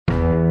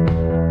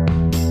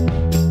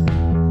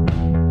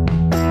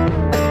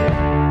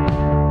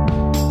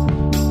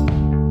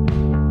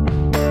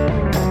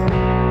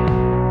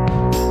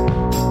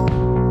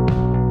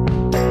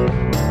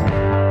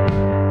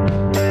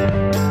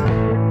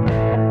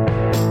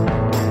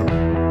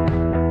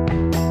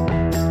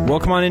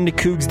Welcome on into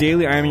Cougs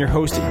Daily. I am your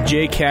host,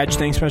 Jay Catch.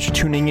 Thanks so much for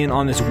tuning in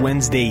on this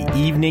Wednesday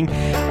evening.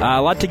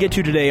 A lot to get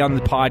to today on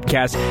the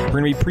podcast.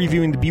 We're going to be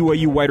previewing the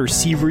BYU wide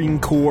receiving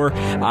core.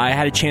 I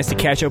had a chance to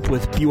catch up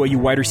with BYU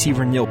wide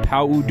receiver Neil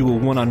Pau'u, do a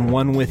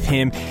one-on-one with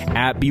him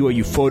at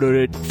BYU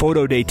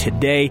Photo Day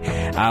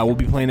today. We'll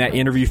be playing that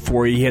interview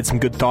for you. He had some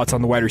good thoughts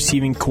on the wide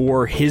receiving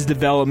core, his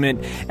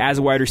development as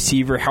a wide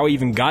receiver, how he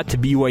even got to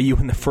BYU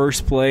in the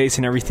first place,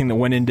 and everything that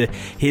went into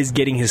his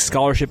getting his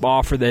scholarship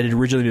offer that had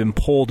originally been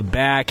pulled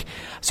back.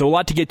 So a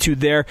lot to get to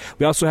there.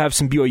 We also have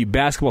some BYU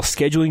basketball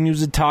scheduling news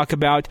to talk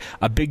about.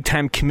 A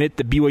big-time commit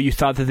that BYU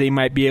thought that they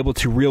might be able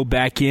to reel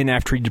back in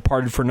after he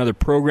departed for another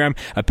program.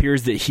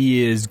 Appears that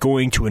he is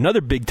going to another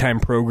big-time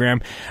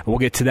program. We'll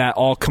get to that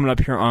all coming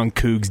up here on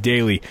Cougs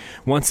Daily.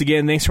 Once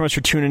again, thanks so much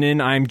for tuning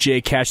in. I'm Jay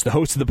Catch, the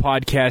host of the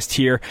podcast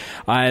here.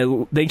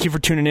 Thank you for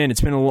tuning in.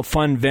 It's been a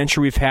fun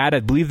venture we've had.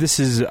 I believe this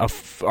is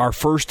our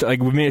first, we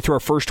made it through our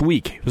first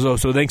week. So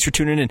thanks for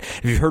tuning in.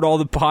 If you've heard all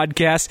the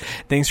podcasts,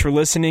 thanks for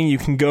listening. You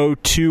can go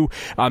to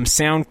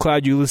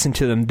SoundCloud. You listen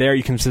to them there.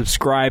 You can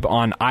subscribe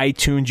on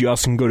iTunes. You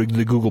also can go to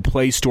the Google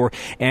Play Store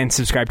and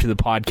subscribe to the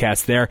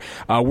podcast there.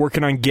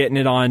 Working on getting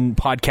it on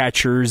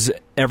podcatchers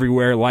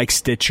everywhere like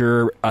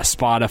Stitcher,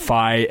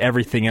 Spotify,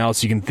 everything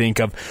else you can think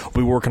of.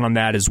 We'll be working on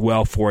that as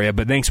well for you.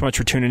 But thanks so much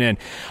for tuning in.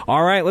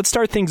 All right, let's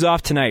start things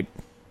off tonight.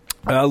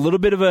 A little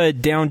bit of a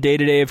down day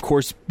today. Of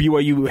course,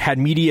 BYU had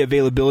media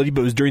availability,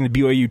 but it was during the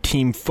BYU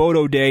team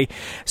photo day,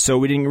 so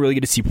we didn't really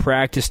get to see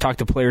practice, talk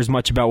to players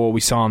much about what we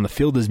saw on the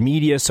field as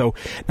media, so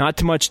not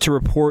too much to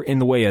report in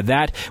the way of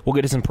that. We'll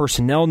get to some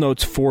personnel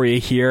notes for you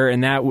here,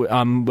 and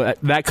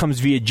that comes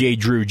via Jay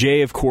Drew.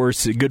 Jay, of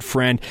course, a good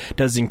friend,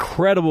 does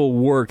incredible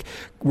work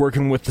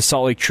working with the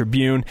Salt Lake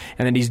Tribune,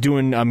 and then he's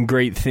doing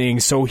great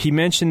things. So he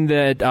mentioned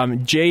that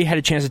Jay had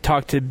a chance to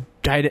talk to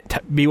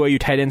BYU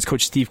tight ends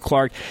coach Steve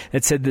Clark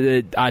that said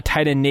that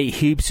tight end Nate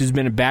Heaps, who's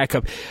been a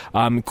backup,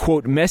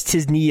 quote, messed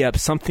his knee up,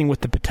 something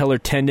with the patellar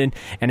tendon,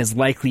 and is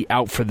likely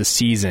out for the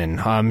season.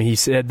 He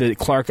said that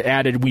Clark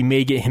added, we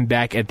may get him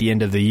back at the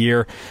end of the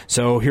year.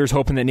 So here's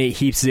hoping that Nate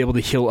Heaps is able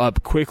to heal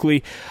up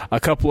quickly. A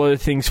couple other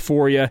things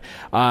for you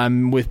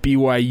with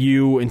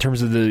BYU in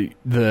terms of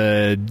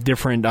the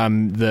different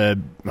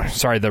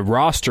the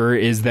roster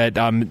is that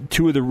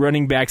two of the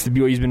running backs that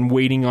BYU's been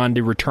waiting on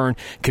to return,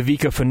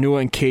 Kavika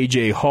Fanua and KJ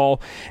Hall.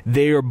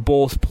 They are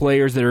both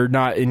players that are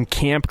not in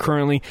camp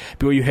currently.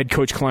 BYU head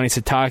coach Kalani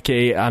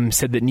Sitake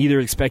said that neither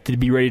expected to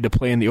be ready to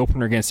play in the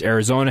opener against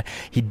Arizona.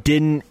 He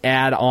didn't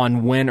add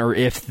on when or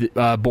if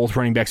both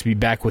running backs will be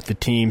back with the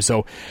team. So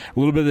a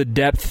little bit of the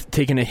depth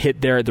taking a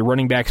hit there at the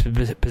running back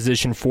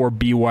position for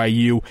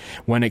BYU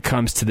when it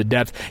comes to the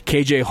depth.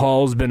 KJ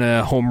Hall's been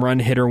a home run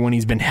hitter when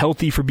he's been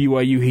healthy for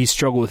BYU. He's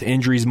struggled with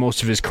injuries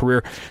most of his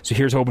career, so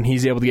here's hoping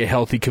he's able to get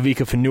healthy.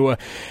 Kavika Fanua,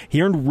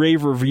 he earned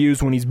rave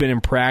reviews when he's been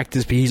in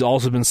practice, but he's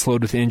also been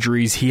slowed with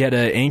injuries. He had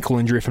an ankle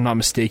injury, if I'm not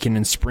mistaken,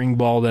 in spring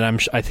ball that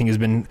I think has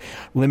been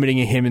limiting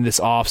him in this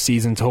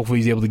offseason, so hopefully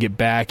he's able to get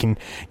back and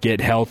get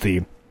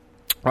healthy.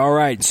 All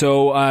right,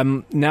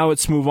 so now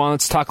let's move on.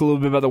 Let's talk a little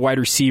bit about the wide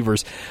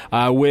receivers.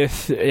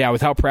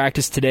 Without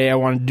practice today, I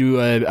want to do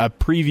a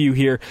preview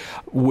here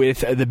with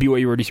the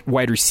BYU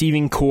wide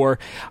receiving core.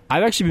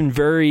 I've actually been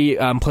very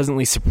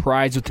pleasantly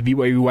surprised with the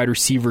BYU wide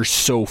receivers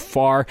so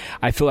far.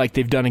 I feel like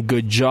they've done a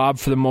good job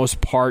for the most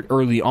part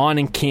early on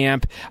in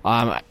camp.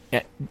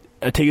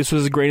 I take this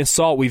with a grain of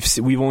salt.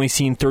 We've only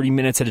seen 30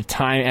 minutes at a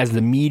time as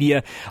the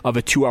media of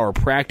a 2-hour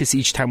practice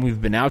each time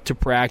we've been out to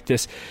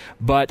practice,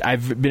 but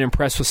I've been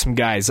impressed with some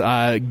guys.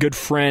 Good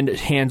friend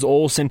Hans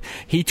Olsen,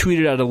 he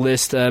tweeted out a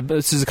list,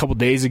 this is a couple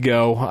days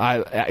ago,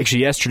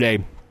 actually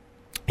yesterday.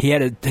 He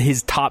had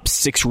his top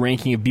 6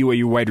 ranking of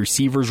BYU wide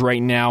receivers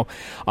right now.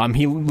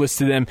 He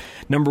listed them: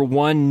 number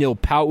 1, Neil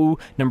Pau'u;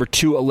 number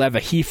 2, Aleva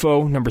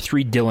Hifo; number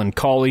 3, Dylan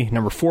Cawley;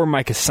 number 4,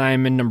 Micah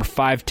Simon; number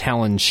 5,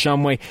 Talon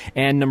Shumway;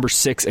 and number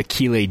 6,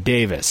 Akile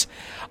Davis.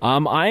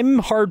 I'm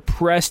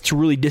hard-pressed to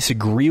really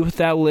disagree with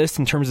that list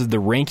in terms of the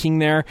ranking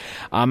there.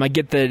 I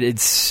get that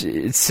it's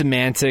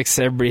semantics.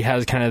 Everybody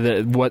has kind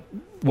of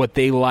what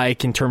they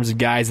like in terms of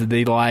guys that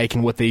they like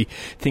and what they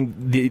think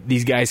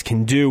these guys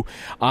can do.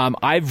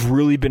 I've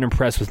really been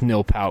impressed with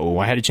Neil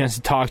Pau'u. I had a chance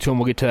to talk to him.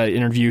 We'll get to that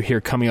interview here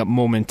coming up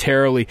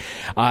momentarily.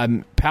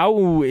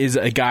 Pau'u is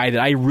a guy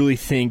that I really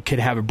think could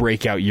have a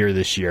breakout year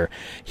this year.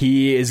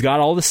 He has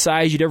got all the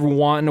size you'd ever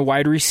want in a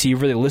wide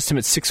receiver. They list him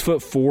at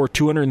 6'4",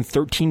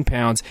 213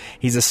 pounds.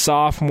 He's a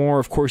sophomore.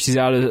 Of course, he's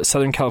out of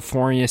Southern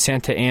California.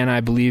 Santa Ana,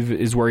 I believe,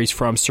 is where he's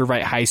from.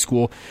 Servite High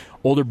School.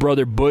 Older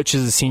brother Butch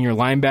is a senior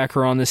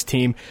linebacker on this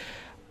team.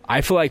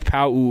 I feel like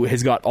Pau'u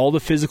has got all the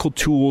physical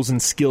tools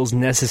and skills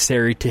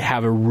necessary to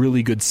have a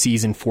really good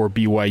season for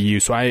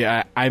BYU. So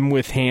I'm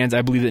with Hans.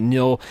 I believe that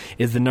Neil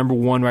is the number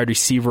 1 wide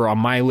receiver on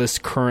my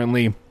list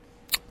currently.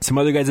 Some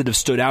other guys that have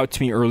stood out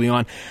to me early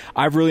on,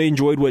 I've really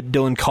enjoyed what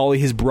Dylan Cawley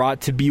has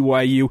brought to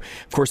BYU.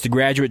 Of course, the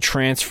graduate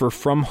transfer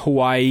from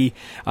Hawaii.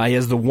 He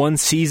has the 1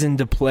 season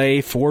to play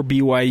for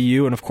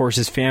BYU, and of course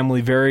his family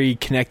very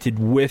connected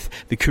with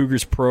the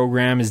Cougars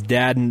program. His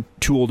dad and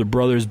 2 older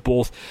brothers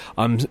both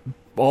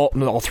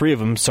all three of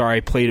them,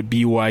 played at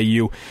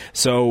BYU.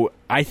 So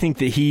I think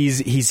that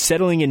he's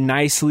settling in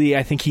nicely.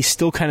 I think he's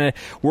still kind of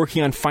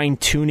working on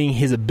fine-tuning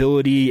his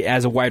ability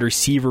as a wide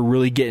receiver,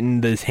 really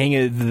getting the hang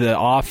of the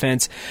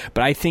offense.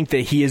 But I think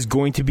that he is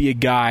going to be a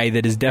guy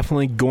that is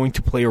definitely going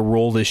to play a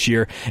role this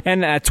year,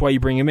 and that's why you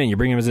bring him in. You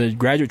bring him as a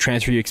graduate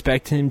transfer. You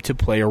expect him to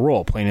play a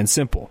role, plain and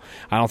simple.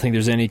 I don't think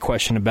there's any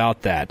question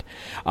about that.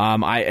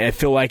 I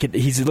feel like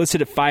he's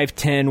listed at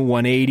 5'10",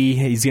 180.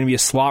 He's going to be a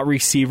slot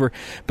receiver.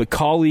 But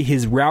Cauley,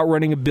 his route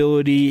running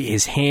ability,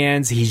 his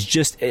hands, he's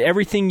just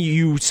everything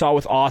you saw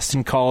with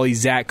Austin Cauley,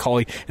 Zach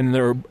Cauley, and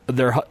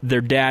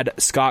their dad,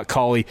 Scott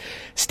Cauley.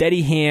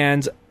 Steady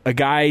hands,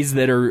 guys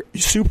that are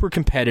super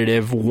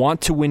competitive,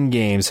 want to win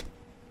games.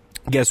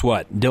 Guess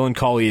what? Dylan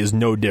Cauley is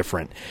no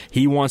different.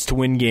 He wants to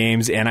win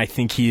games, and I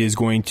think he is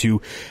going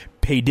to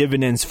pay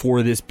dividends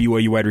for this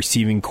BYU wide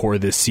receiving core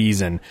this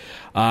season.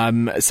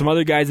 Some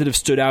other guys that have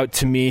stood out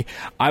to me,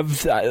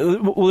 there's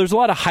a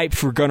lot of hype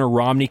for Gunnar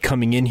Romney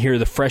coming in here,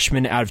 the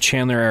freshman out of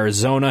Chandler,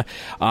 Arizona.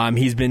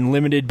 He's been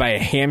limited by a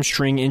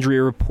hamstring injury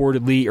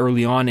reportedly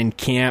early on in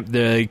camp.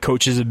 The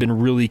coaches have been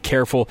really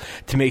careful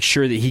to make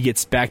sure that he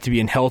gets back to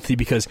being healthy,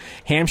 because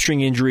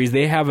hamstring injuries,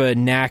 they have a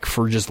knack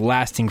for just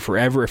lasting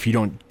forever if you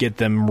don't get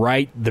them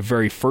right the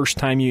very first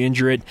time you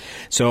injure it.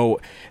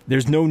 So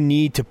there's no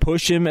need to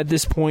push him at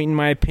this point, in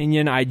my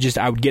opinion. I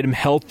would get him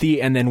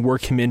healthy and then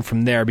work him in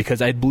from there,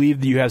 because I believe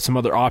that you have some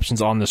other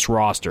options on this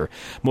roster.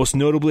 Most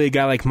notably, a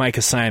guy like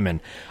Micah Simon.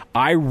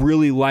 I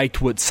really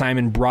liked what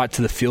Simon brought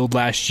to the field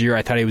last year.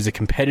 I thought he was a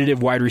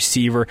competitive wide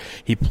receiver.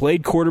 He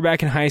played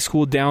quarterback in high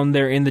school down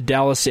there in the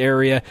Dallas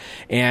area,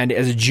 and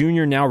as a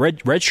junior now,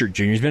 redshirt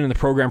junior, he's been in the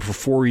program for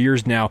 4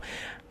 years now.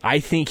 I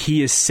think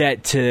he is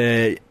set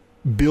to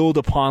build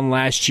upon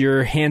last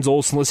year. Hans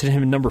Olsen listed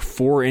him number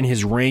 4 in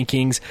his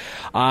rankings.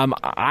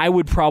 I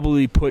would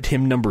probably put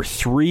him number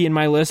 3 in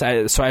my list.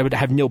 So I would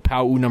have Neil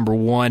Pau'u number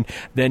 1,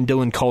 then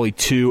Dylan Cauley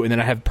 2, and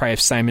then I probably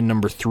have Simon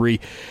number 3.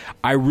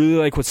 I really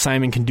like what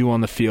Simon can do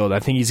on the field. I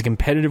think he's a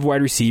competitive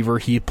wide receiver.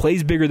 He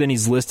plays bigger than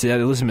he's listed. I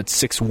list him at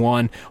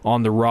 6'1"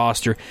 on the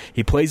roster.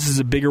 He plays as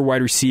a bigger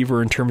wide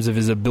receiver in terms of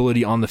his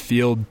ability on the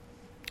field.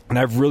 And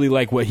I really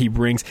like what he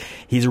brings.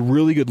 He's a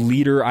really good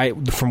leader,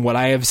 from what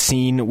I have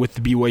seen with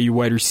the BYU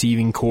wide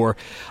receiving core.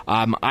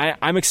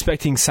 I'm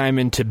expecting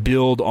Simon to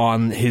build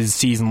on his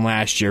season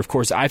last year. Of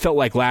course, I felt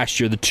like last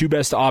year the two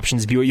best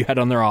options BYU had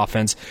on their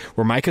offense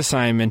were Micah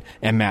Simon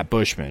and Matt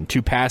Bushman,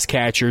 2 pass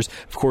catchers.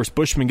 Of course,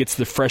 Bushman gets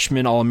the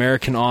freshman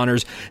All-American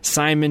honors.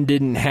 Simon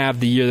didn't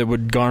have the year that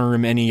would garner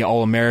him any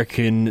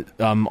All-American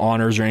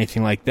honors or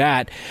anything like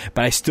that,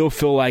 but I still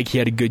feel like he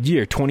had a good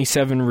year.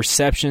 27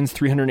 receptions,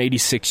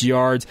 386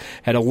 yards.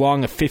 Had a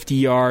long of 50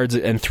 yards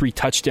and 3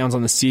 touchdowns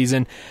on the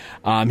season.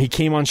 He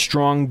came on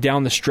strong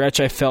down the stretch,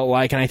 I felt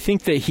like, and I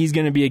think that he's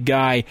going to be a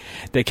guy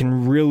that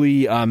can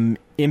really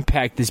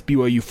impact this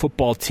BYU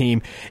football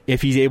team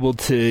if he's able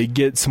to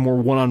get some more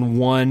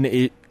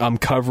one-on-one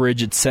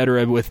coverage,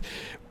 etc.,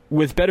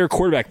 with better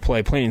quarterback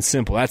play, plain and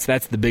simple. That's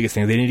the biggest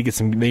thing. They need to get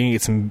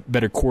some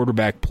better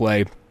quarterback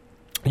play.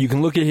 You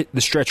can look at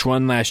the stretch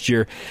run last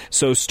year.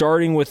 So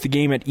starting with the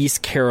game at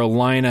East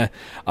Carolina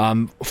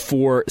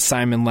for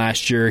Simon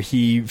last year,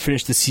 he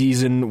finished the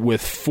season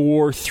with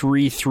 4,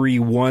 3, 3,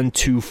 1,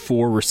 2,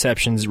 4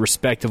 receptions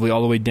respectively,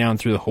 all the way down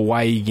through the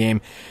Hawaii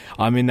game.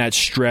 In that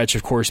stretch,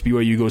 of course,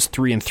 BYU goes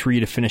 3-3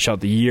 to finish out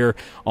the year,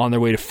 on their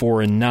way to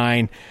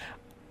 4-9.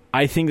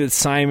 I think that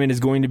Simon is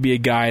going to be a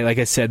guy, like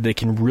I said, that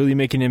can really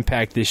make an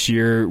impact this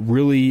year,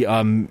 really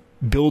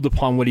build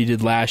upon what he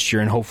did last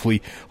year, and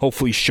hopefully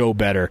show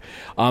better.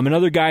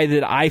 Another guy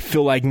that I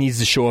feel like needs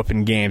to show up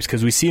in games,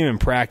 because we see him in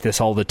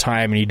practice all the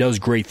time, and he does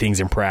great things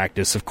in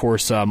practice. Of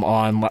course,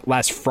 on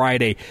last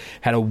Friday,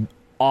 had a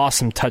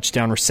awesome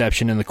touchdown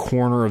reception in the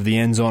corner of the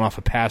end zone off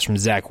a pass from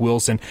Zach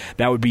Wilson.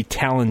 That would be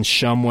Talon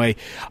Shumway.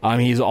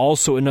 He's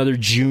also another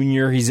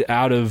junior. He's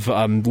out of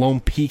Lone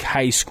Peak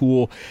High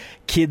School.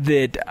 Kid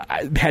that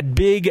had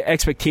big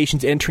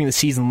expectations entering the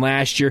season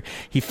last year.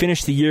 He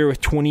finished the year with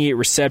 28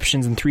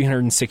 receptions and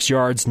 306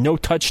 yards, no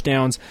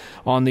touchdowns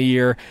on the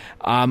year.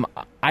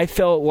 I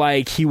felt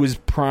like he was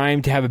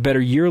primed to have a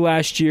better year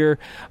last year.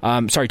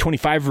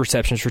 25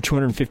 receptions for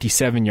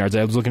 257 yards.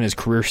 I was looking at his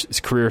career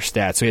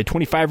stats. So he had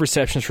 25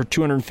 receptions for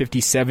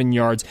 257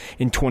 yards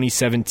in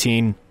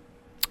 2017.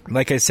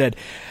 Like I said,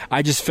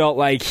 I just felt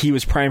like he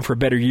was primed for a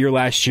better year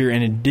last year,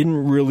 and it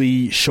didn't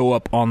really show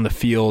up on the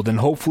field. And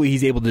hopefully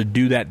he's able to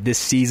do that this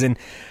season.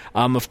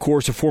 Of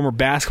course, a former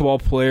basketball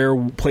player,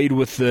 played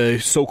with the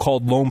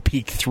so-called Lone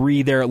Peak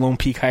 3 there at Lone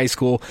Peak High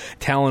School.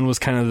 Talon was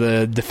kind of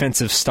the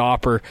defensive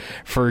stopper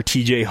for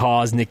TJ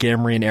Hawes, Nick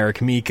Emery, and Eric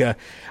Mika.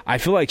 I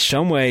feel like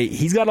Shumway,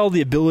 he's got all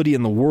the ability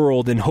in the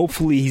world, and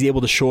hopefully he's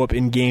able to show up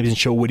in games and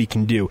show what he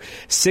can do.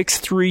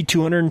 6'3",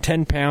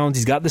 210 pounds.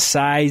 He's got the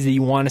size that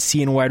you want to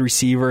see in a wide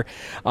receiver.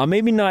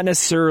 Maybe not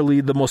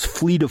necessarily the most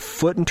fleet of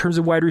foot in terms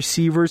of wide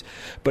receivers,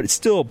 but it's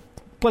still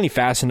plenty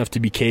fast enough to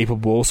be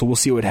capable, so we'll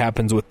see what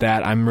happens with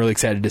that. I'm really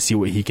excited to see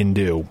what he can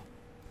do.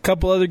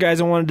 Couple other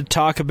guys I wanted to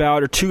talk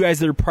about are two guys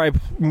that are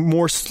probably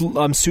more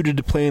suited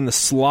to play in the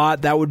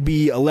slot. That would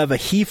be Aleva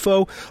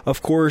Hifo,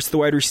 of course, the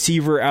wide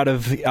receiver out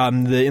of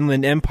the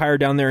Inland Empire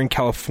down there in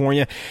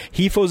California.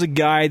 Hifo's a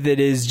guy that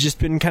has just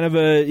been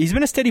he's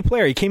been a steady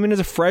player. He came in as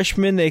a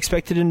freshman. They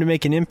expected him to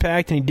make an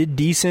impact, and he did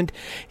decent.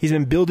 He's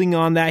been building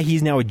on that.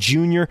 He's now a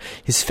junior.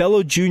 His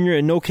fellow junior,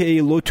 Enoke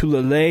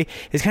Lotulelei,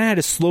 has kind of had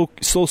a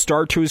slow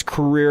start to his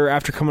career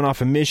after coming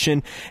off a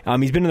mission.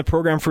 He's been in the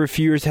program for a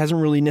few years,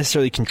 hasn't really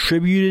necessarily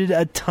contributed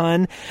a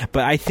ton,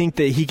 but I think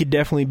that he could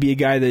definitely be a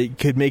guy that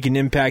could make an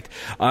impact.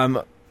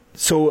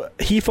 So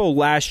Hifo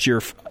last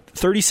year,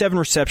 37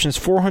 receptions,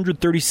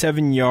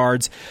 437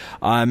 yards,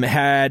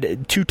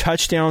 had 2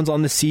 touchdowns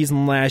on the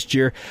season last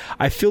year.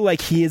 I feel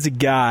like he is a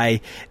guy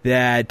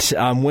that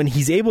when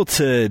he's able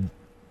to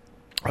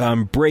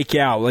break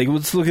out, like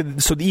let's look at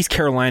the East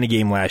Carolina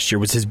game last year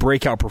was his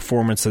breakout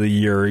performance of the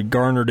year. It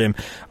garnered him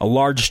a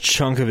large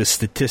chunk of his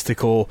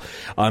statistical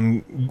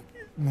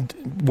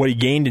what he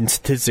gained in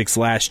statistics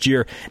last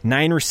year.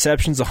 9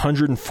 receptions,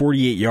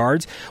 148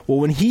 yards. Well,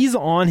 when he's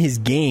on his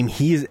game,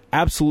 he is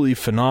absolutely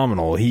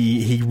phenomenal.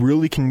 He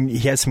really can.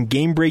 He has some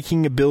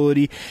game-breaking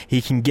ability.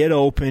 He can get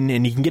open,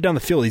 and he can get down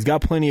the field. He's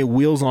got plenty of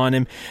wheels on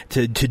him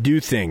to do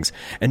things.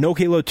 Enoke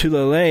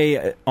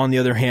Lotulelei, on the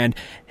other hand,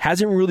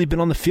 hasn't really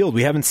been on the field.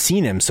 We haven't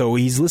seen him, so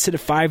he's listed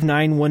at 5'9",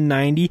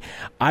 190.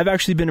 I've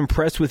actually been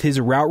impressed with his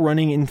route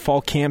running in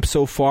fall camp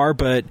so far,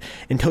 but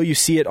until you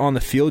see it on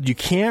the field, you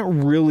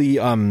can't really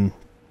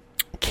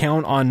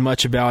count on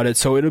much about it.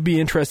 So it'll be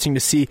interesting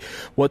to see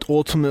what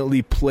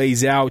ultimately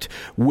plays out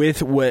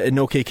with what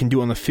Enoke can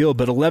do on the field.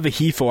 But Aleva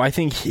Hifo, I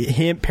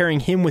think pairing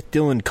him with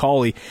Dylan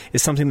Collie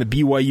is something that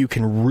BYU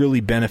can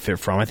really benefit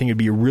from. I think it'd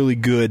be a really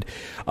good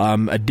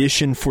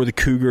addition for the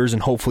Cougars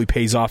and hopefully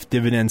pays off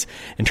dividends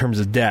in terms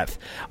of depth.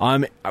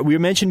 We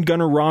mentioned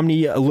Gunnar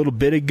Romney a little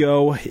bit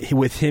ago.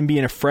 With him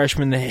being a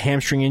freshman, the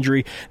hamstring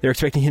injury, they're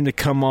expecting him to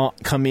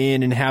come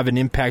in and have an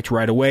impact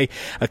right away.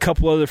 A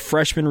couple other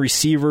freshman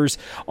receivers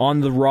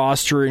on the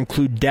roster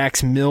include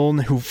Dax Milne,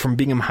 who from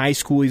Bingham High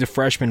School, he's a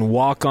freshman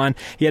walk-on.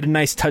 He had a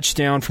nice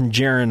touchdown from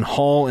Jaron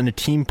Hall in a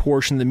team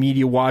portion the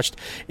media watched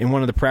in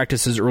one of the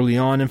practices early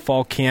on in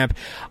fall camp.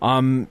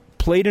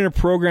 Played in a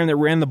program that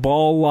ran the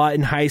ball a lot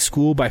in high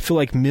school, but I feel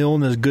like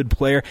Milne is a good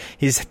player.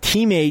 His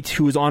teammate,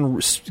 who was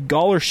on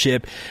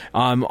scholarship,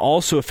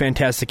 also a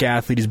fantastic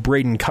athlete, is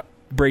Braden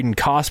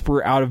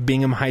Cosper out of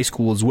Bingham High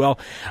School as well.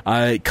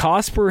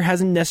 Cosper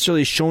hasn't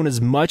necessarily shown as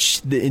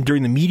much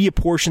during the media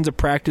portions of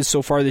practice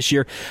so far this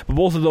year, but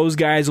both of those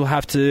guys will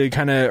have to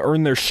kind of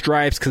earn their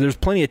stripes because there's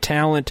plenty of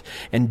talent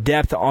and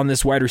depth on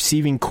this wide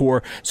receiving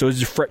core. So as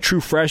a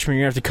true freshman,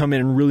 you're going to have to come in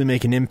and really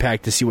make an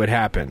impact to see what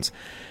happens.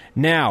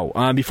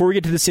 Now, before we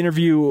get to this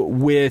interview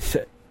with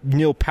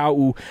Neil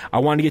Pau'u, I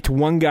want to get to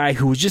one guy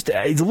who he's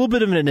a little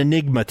bit of an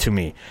enigma to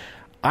me.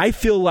 I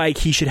feel like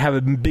he should have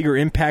a bigger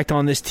impact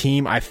on this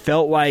team. I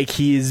felt like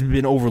he's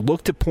been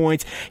overlooked at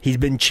points. He's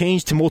been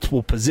changed to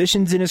multiple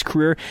positions in his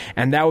career,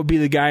 and that would be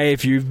the guy,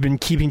 if you've been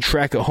keeping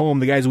track at home,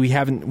 the guys we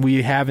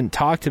haven't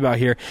talked about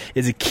here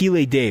is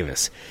Akile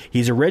Davis.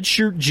 He's a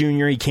redshirt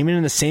junior. He came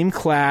in the same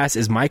class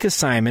as Micah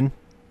Simon.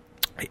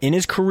 In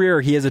his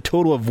career, he has a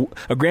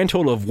grand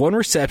total of 1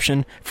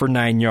 reception for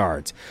 9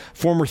 yards.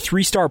 Former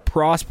 3-star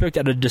prospect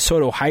out of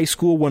DeSoto High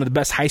School, one of the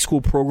best high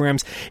school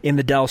programs in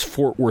the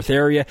Dallas-Fort Worth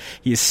area.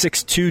 He is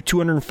 6'2",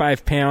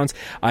 205 pounds.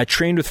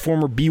 Trained with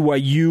former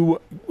BYU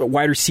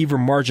wide receiver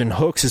Margin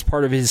Hooks as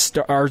part of his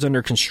Stars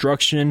Under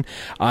Construction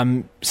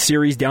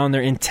series down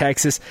there in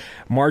Texas.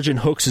 Margin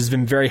Hooks has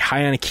been very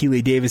high on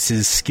Akile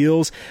Davis's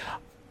skills.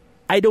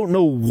 I don't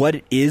know what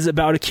it is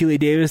about Akile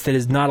Davis that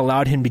has not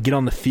allowed him to get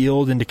on the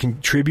field and to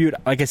contribute.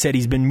 Like I said,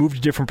 he's been moved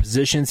to different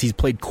positions. He's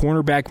played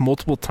cornerback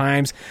multiple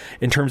times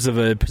in terms of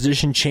a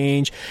position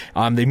change.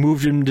 They've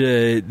moved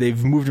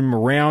him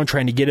around,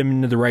 trying to get him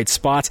into the right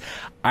spots.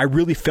 I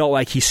really felt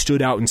like he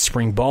stood out in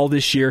spring ball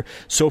this year.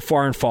 So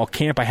far in fall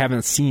camp, I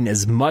haven't seen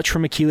as much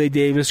from Akile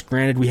Davis.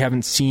 Granted, we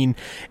haven't seen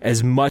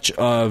as much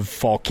of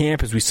fall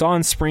camp as we saw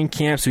in spring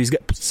camp, so he's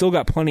still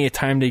got plenty of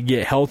time to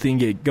get healthy and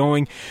get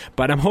going.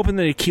 But I'm hoping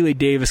that Akile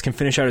Davis can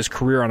finish out his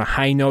career on a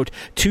high note.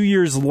 2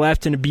 years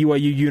left in a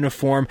BYU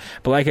uniform,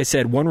 but like I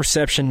said, 1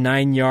 reception,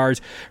 9 yards.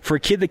 For a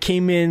kid that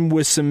came in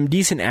with some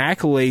decent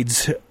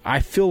accolades, I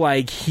feel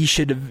like he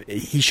should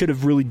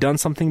have really done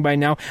something by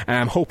now, and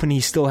I'm hoping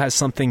he still has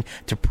something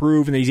to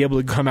prove and that he's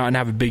able to come out and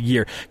have a big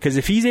year. Because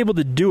if he's able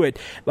to do it,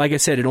 like I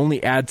said, it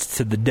only adds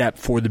to the depth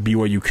for the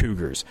BYU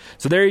Cougars.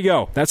 So there you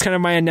go. That's kind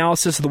of my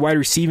analysis of the wide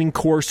receiving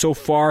core so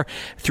far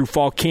through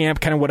fall camp,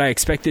 kind of what I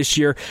expect this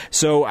year.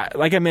 So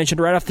like I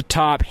mentioned right off the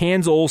top,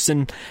 Hans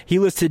Olsen, he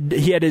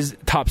had his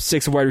top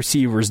 6 of wide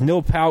receivers.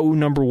 Neil Pau'u,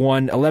 number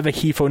 1, Aleva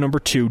Hifo, number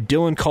 2,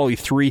 Dylan Collie,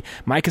 3,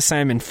 Micah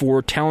Simon,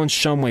 4, Talon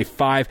Shumway,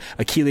 5,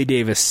 Akile Keely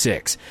Davis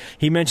 6.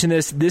 He mentioned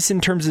this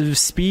in terms of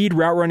speed,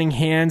 route running,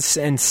 hands,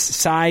 and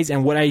size,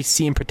 and what I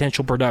see in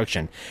potential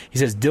production. He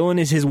says, Dylan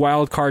is his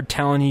wild card.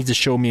 Talon needs to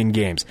show me in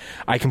games.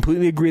 I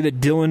completely agree that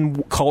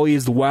Dylan Collie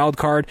is the wild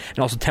card, and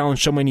also Talon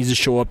Shumway needs to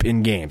show up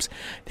in games.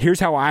 Here's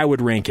how I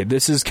would rank it.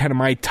 This is kind of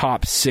my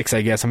top 6,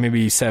 I guess. I'm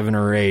maybe 7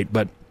 or 8,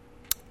 but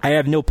I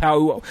have Neil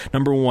Pau'u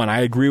number 1. I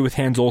agree with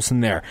Hans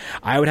Olsen there.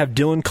 I would have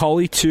Dylan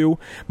Collie 2,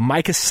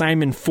 Micah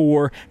Simon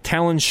 4,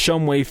 Talon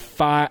Shumway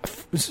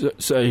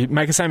 5.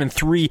 Micah Simon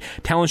 3,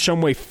 Talon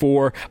Shumway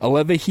 4,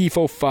 Aleva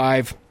Hifo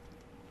 5.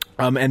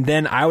 And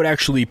then I would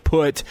actually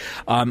put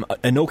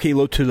Anoke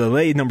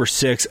Lotulelei number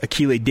 6,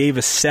 Akile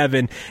Davis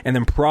 7, and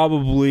then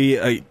probably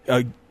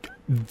a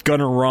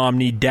Gunnar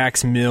Romney,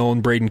 Dax Milne,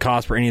 Braden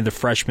Cosper, any of the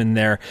freshmen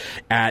there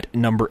at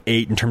number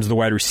 8 in terms of the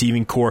wide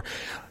receiving core.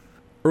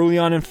 Early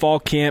on in fall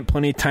camp,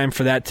 plenty of time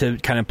for that to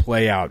kind of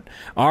play out.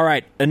 All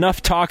right,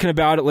 enough talking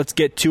about it. Let's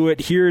get to it.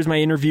 Here's my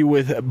interview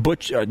with Neil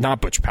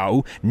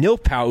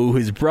Pau'u,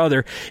 his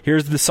brother.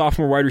 Here's the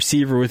sophomore wide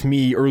receiver with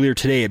me earlier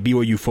today at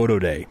BYU Photo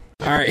Day.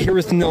 All right, here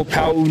with Neil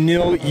Pau'u.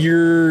 Neil,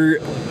 your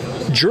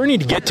journey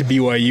to get to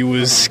BYU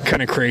was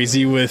kind of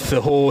crazy with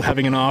the whole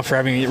having an offer,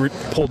 having it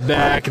pulled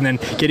back, and then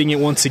getting it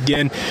once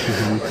again.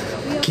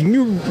 Mm-hmm. Can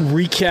you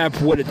recap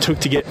what it took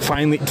to get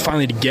finally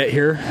to get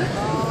here?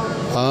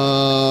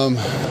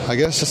 I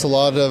guess just a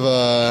lot of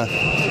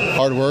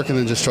hard work and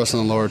then just trusting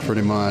the Lord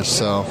pretty much.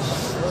 So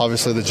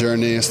obviously the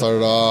journey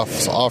started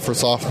off offer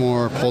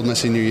sophomore, pulled my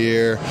senior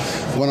year,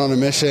 went on a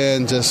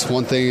mission, just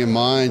one thing in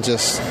mind,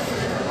 just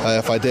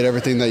if I did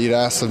everything that you'd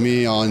asked of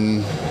me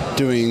on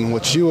doing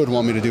what you would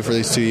want me to do for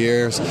these 2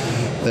 years,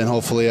 then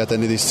hopefully at the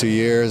end of these 2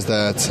 years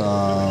that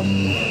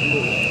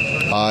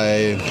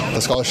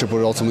the scholarship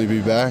would ultimately be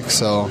back.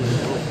 So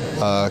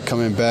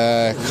coming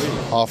back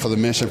off of the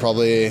mission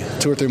probably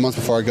 2 or 3 months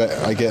before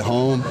I get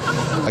home,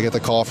 I get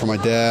the call from my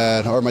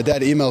dad, or my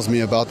dad emails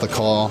me about the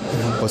call,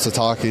 what's the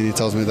talking, he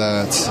tells me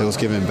that it was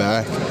given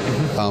back.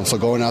 So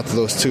going out to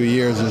those 2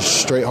 years is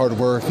straight hard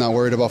work, not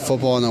worried about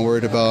football, not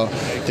worried about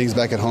things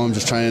back at home,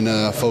 just trying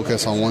to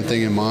focus on one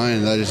thing in mind,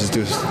 and that is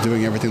just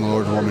doing everything the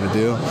Lord would want me to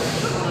do.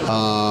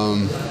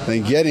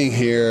 Then getting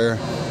here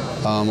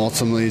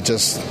ultimately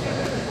just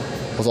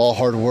was all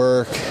hard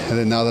work, and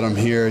then now that I'm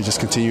here, just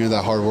continuing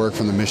that hard work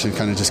from the mission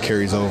kind of just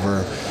carries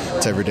over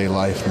to everyday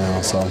life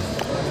now. So,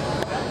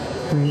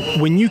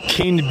 when you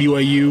came to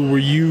BYU, were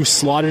you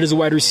slotted as a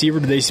wide receiver?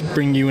 Did they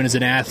bring you in as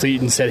an athlete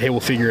and said, "Hey, we'll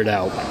figure it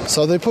out"?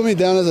 So they put me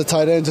down as a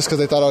tight end just because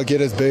they thought I'd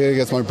get as big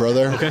as my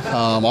brother. Okay.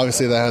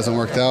 Obviously, that hasn't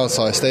worked out.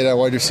 So I stayed at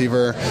wide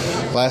receiver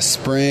last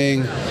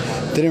spring.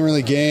 Didn't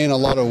really gain a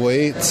lot of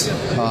weight.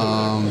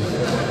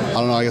 I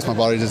don't know, I guess my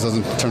body just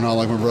doesn't turn out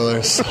like my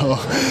brother, so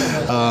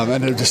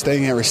ended up just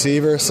staying at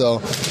receiver.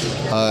 So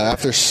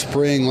after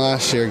spring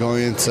last year,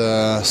 going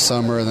into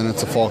summer and then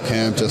into fall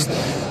camp, just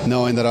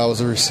knowing that I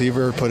was a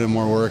receiver, put in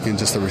more work in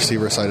just the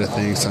receiver side of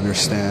things to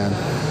understand,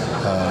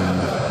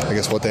 I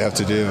guess, what they have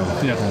to do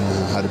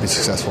and how to be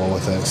successful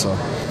with it. So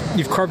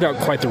you've carved out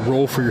quite the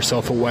role for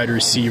yourself at wide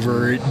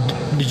receiver.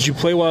 Did you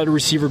play wide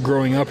receiver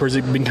growing up, or has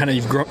it been kind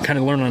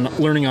of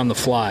learning on the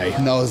fly?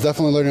 No, it was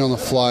definitely learning on the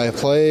fly. I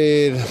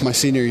played my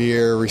senior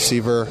year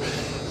receiver.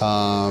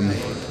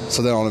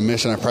 So then on a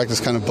mission, I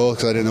practiced kind of both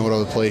because I didn't know what I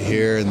would play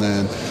here, and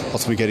then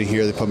ultimately getting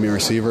here, they put me a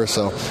receiver.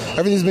 So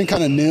everything's been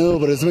kind of new,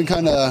 but it's been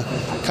kind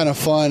of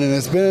fun, and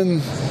it's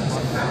been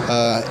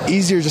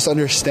easier just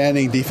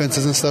understanding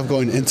defenses and stuff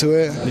going into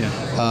it.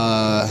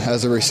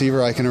 As a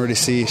receiver, I can already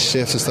see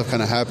shifts and stuff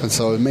kind of happen,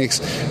 so it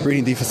makes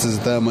reading defenses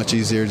that much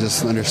easier,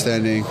 just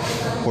understanding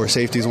where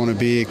safeties want to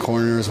be,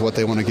 corners, what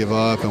they want to give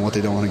up and what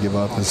they don't want to give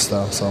up and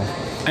stuff. So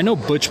I know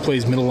Butch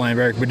plays middle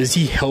linebacker, but does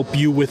he help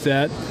you with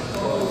that?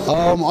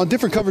 On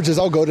different coverages,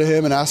 I'll go to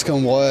him and ask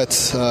him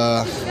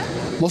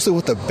mostly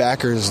what the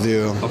backers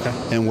do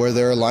and where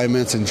their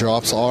alignments and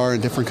drops are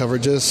in different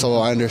coverages, so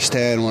I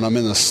understand when I'm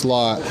in the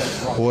slot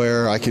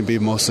where I can be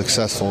most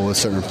successful with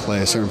certain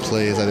plays,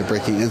 either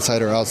breaking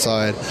inside or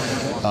outside.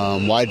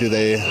 Why do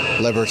they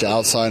leverage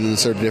outside in a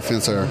certain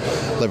defense or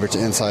leverage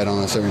inside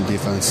on a certain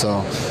defense?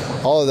 So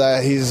all of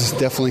that, he's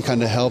definitely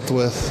kind of helped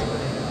with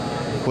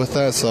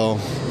that, so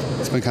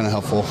it's been kind of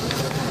helpful.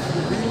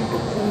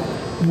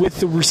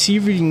 With the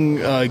receiving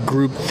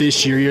group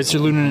this year, you're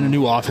learning a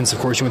new offense. Of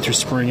course, you went through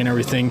spring and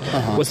everything.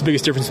 What's the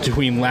biggest difference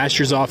between last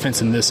year's offense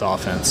and this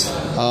offense?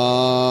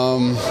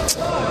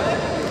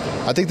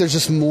 I think there's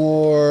just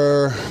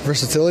more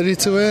versatility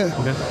to it.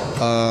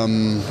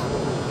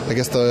 I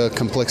guess the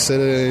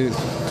complexity.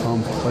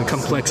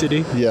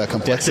 Yeah,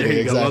 complexity.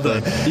 Yeah, exactly.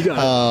 Well done. You got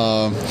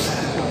it.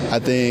 I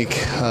think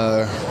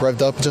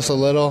revved up just a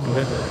little.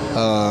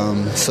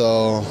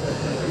 So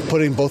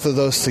putting both of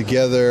those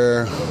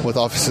together with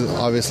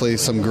obviously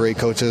some great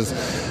coaches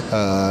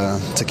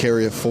to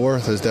carry it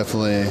forth is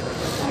definitely,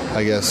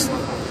 I guess,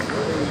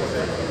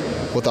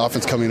 with the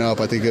offense coming up,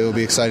 I think it will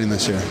be exciting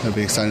this year. It'll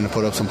be exciting to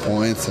put up some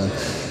points, and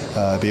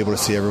be able to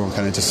see everyone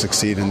kind of just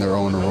succeed in their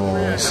own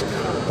roles,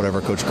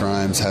 whatever Coach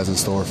Grimes has in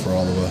store for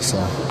all of us.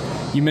 So.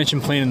 You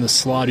mentioned playing in the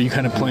slot. Are you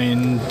kind of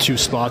playing two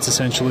spots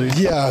essentially?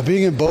 Yeah,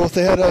 being in both.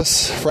 They had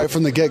us right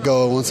from the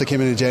get-go. Once they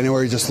came in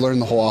January, just learned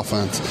the whole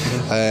offense.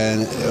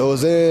 And it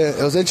was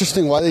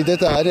interesting why they did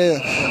that. I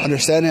didn't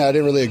understand it. I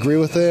didn't really agree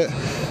with it.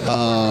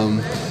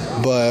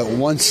 But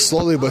once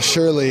slowly but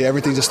surely,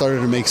 everything just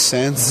started to make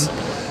sense.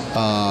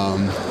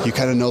 You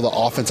kind of know the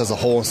offense as a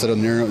whole instead of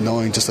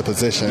knowing just a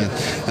position.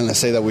 And let's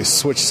say that we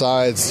switch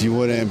sides, you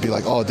wouldn't be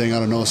like, oh, dang, I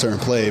don't know a certain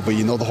play, but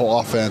you know the whole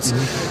offense.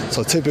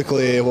 So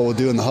typically what we'll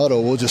do in the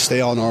huddle, we'll just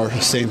stay on our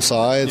same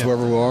sides,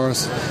 wherever we are,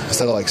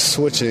 instead of like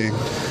switching.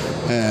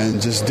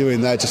 And just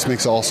doing that just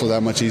makes it also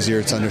that much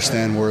easier to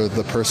understand where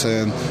the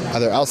person,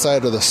 either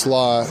outside or the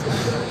slot,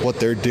 what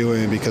they're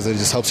doing, because it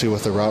just helps you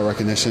with the route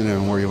recognition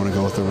and where you want to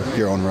go with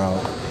your own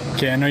route.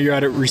 Okay, I know you're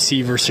out at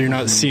receiver, so you're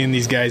not seeing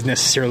these guys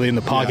necessarily in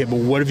the pocket, but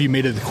what have you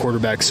made of the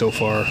quarterback so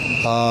far?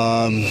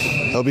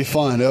 It'll be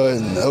fun.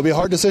 It'll be a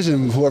hard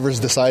decision,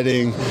 whoever's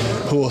deciding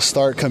who will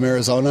start come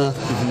Arizona.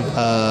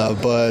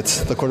 But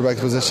the quarterback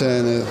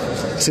position,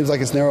 it seems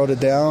like it's narrowed it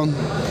down.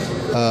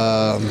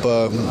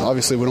 But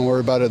obviously we don't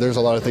worry about it. There's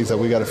a lot of things that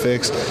we got to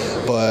fix.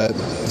 But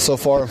so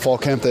far in fall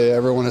camp,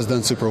 everyone has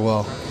done super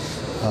well.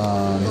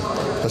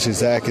 Especially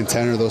Zach and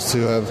Tanner, those two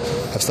have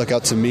stuck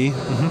out to me.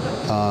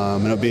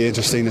 And it'll be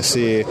interesting to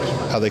see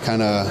how they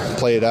kind of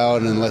play it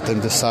out and let them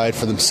decide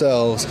for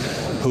themselves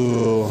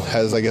who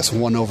has, I guess,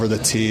 won over the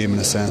team in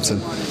a sense.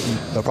 And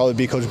they'll probably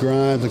be Coach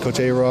Grimes and Coach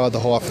A-Rod, the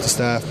whole offensive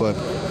staff, but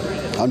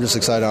I'm just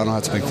excited. I don't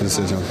have to make the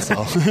decision. So.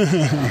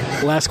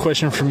 Last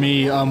question for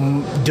me.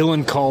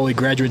 Dylan Cawley,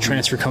 graduate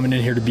transfer coming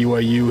in here to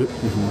BYU.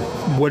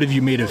 What have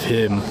you made of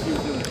him?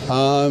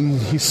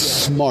 He's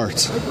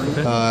smart.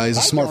 He's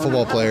a smart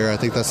football player. I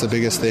think that's the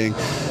biggest thing.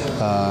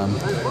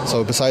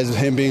 So besides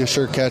him being a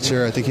sure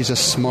catcher, I think he's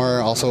just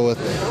smart. Also with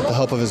the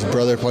help of his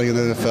brother playing in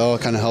the NFL,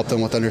 it kind of helped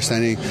him with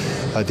understanding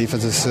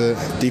defenses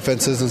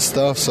and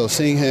stuff. So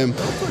seeing him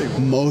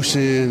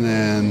motion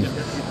and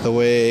the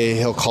way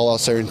he'll call out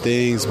certain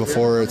things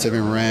before it's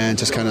even ran,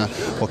 just kind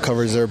of what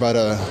coverage they're about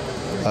to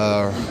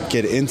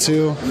get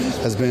into,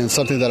 has been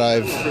something that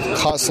I've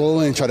caught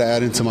slowly and try to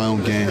add into my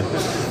own game.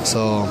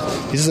 So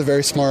he's just a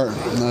very smart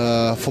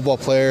football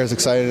player. It's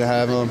excited to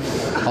have him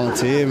on the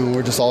team, and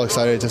we're just all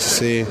excited just to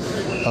see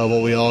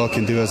what we all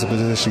can do as a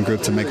position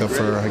group to make up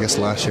for, I guess,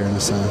 last year in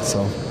a sense.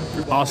 So.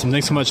 Awesome.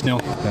 Thanks so much, Neil.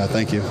 Yeah,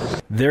 thank you.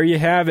 There you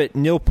have it.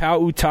 Neil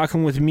Pau'u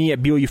talking with me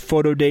at BYU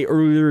Photo Day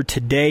earlier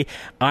today.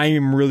 I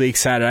am really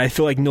excited. I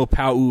feel like Neil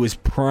Pau'u is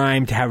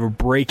primed to have a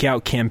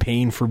breakout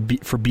campaign for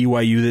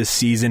BYU this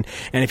season.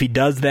 And if he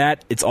does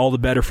that, it's all the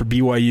better for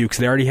BYU because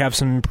they already have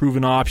some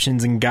proven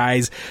options and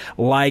guys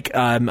like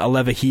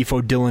Aleva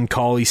Hifo, Dylan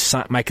Cawley,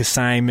 Micah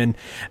Simon,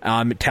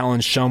 Talon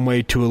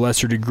Shumway to a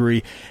lesser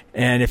degree.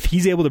 And if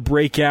he's able to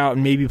break out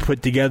and maybe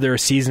put together a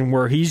season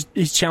where he's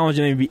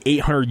challenging maybe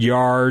 800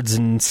 yards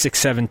and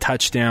 6-7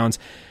 touchdowns,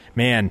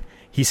 man,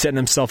 he's setting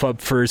himself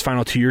up for his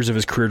final 2 years of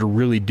his career to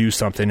really do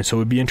something. So it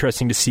would be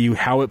interesting to see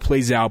how it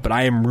plays out, but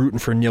I am rooting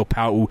for Neil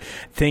Pau'u.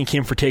 Thank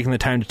him for taking the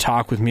time to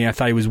talk with me. I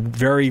thought he was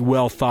very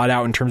well thought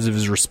out in terms of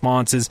his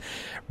responses.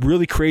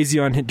 Really crazy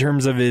in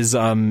terms of his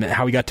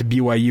how he got to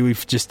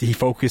BYU. He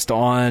focused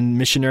on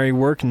missionary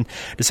work and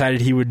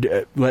decided he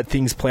would let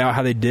things play out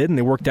how they did, and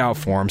they worked out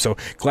for him. So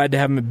glad to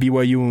have him at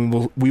BYU,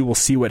 and we will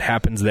see what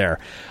happens there.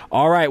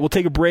 All right, we'll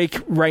take a break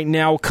right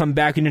now. We'll come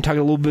back and talk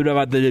a little bit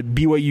about the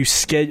BYU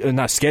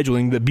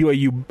the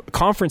BYU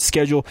conference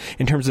schedule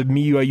in terms of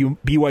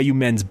BYU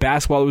men's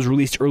basketball. It was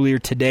released earlier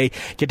today.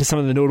 Get to some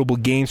of the notable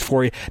games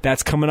for you.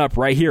 That's coming up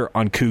right here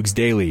on Cougs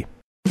Daily.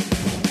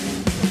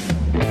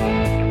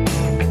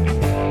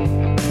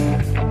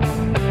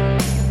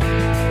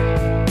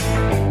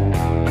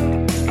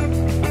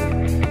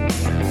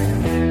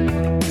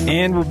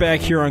 And we're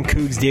back here on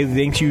Cougs Daily.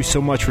 Thank you so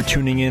much for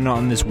tuning in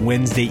on this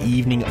Wednesday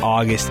evening,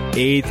 August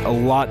 8th. A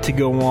lot to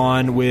go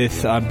on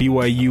with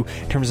BYU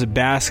in terms of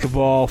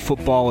basketball,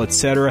 football,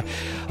 etc.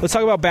 Let's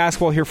talk about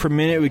basketball here for a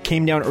minute. It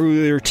came down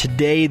earlier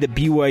today that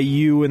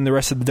BYU and the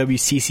rest of the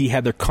WCC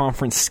had their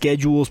conference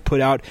schedules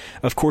put out.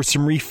 Of course,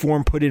 some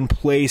reform put in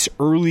place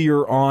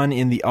earlier on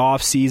in the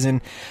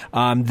offseason.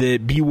 The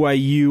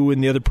BYU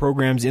and the other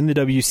programs in the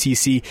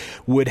WCC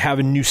would have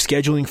a new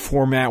scheduling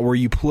format where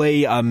you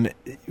play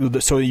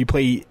you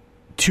play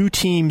two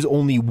teams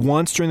only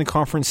once during the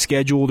conference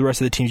schedule. The rest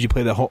of the teams, you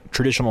play the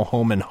traditional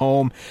home and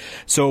home.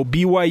 So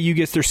BYU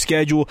gets their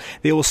schedule.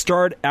 They will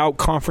start out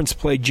conference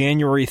play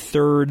January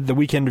 3rd, the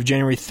weekend of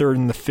January 3rd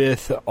and the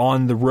 5th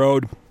on the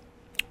road.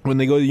 When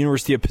they go to the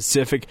University of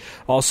Pacific,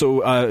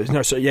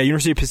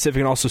 University of Pacific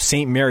and also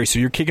St. Mary. So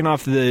you're kicking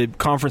off the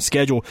conference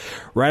schedule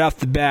right off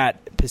the bat.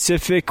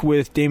 Pacific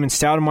with Damon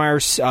Stoudemire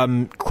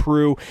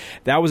crew.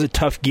 That was a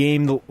tough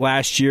game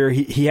last year.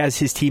 He has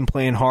his team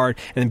playing hard,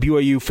 and then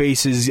BYU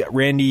faces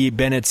Randy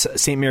Bennett's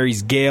St.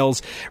 Mary's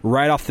Gales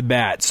right off the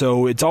bat.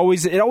 So it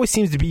always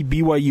seems to be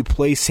BYU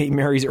plays St.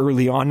 Mary's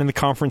early on in the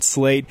conference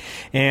slate,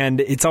 and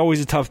it's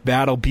always a tough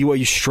battle.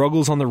 BYU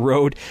struggles on the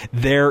road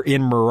there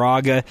in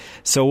Moraga,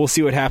 so we'll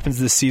see what happens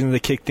this season to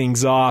kick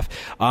things off.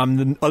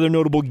 The other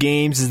notable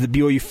games is that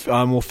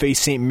BYU will face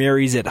St.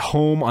 Mary's at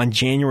home on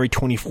January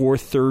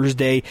 24th,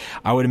 Thursday.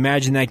 I would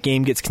imagine that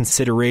game gets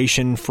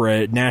consideration for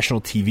a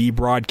national TV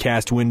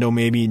broadcast window,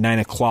 maybe 9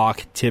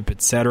 o'clock tip,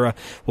 etc.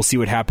 We'll see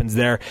what happens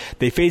there.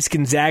 They face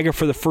Gonzaga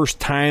for the first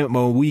time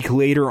a week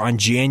later on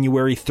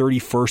January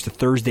 31st, a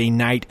Thursday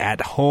night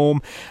at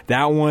home.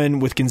 That one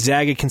with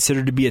Gonzaga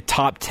considered to be a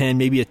top 10,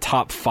 maybe a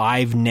top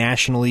 5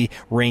 nationally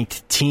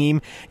ranked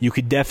team. You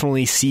could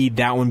definitely see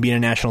that one being a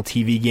national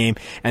TV game.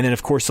 And then,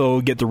 of course,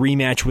 they'll get the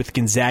rematch with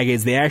Gonzaga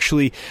as they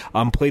actually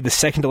played the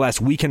second to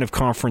last weekend of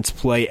conference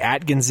play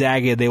at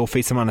Gonzaga. They will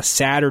face them on a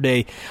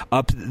Saturday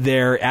up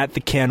there at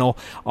the Kennel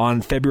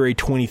on February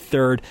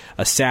 23rd,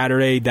 a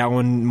Saturday. That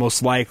one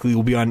most likely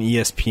will be on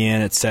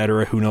ESPN,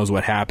 etc. Who knows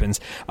what happens.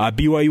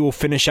 BYU will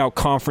finish out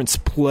conference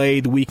play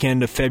the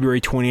weekend of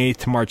February 28th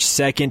to March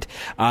 2nd.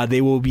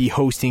 They will be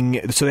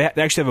hosting, so they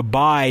actually have a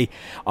bye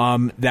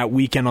that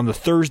weekend on the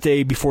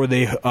Thursday before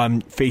they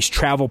face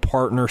travel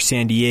partner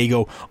San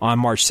Diego on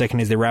March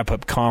 2nd as they wrap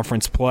up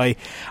conference play.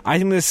 I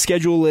think the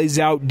schedule lays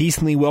out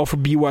decently well for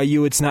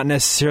BYU. It's not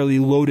necessarily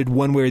loaded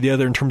one way or the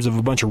other in terms of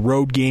a bunch of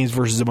road games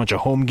versus a bunch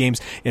of home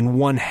games in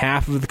one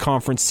half of the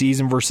conference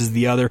season versus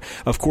the other.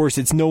 Of course,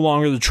 it's no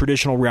longer the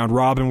traditional round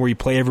robin where you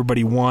play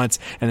everybody once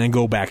and then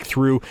go back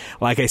through.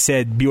 Like I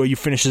said, BYU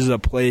finishes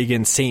up play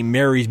against St.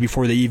 Mary's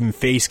before they even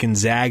face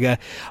Gonzaga.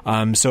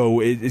 So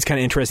it's kind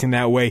of interesting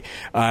that way.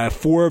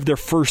 4 of their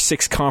first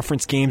 6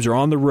 conference games are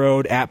on the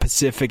road, at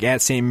Pacific,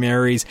 at St.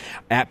 Mary's,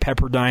 at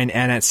Pepperdine,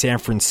 and at San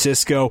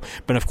Francisco.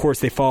 But of course,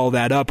 they follow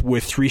that up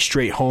with 3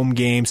 straight home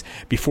games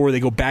before they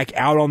go back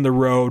out on the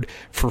road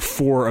for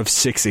 4 of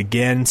 6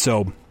 again.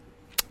 So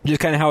just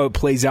kind of how it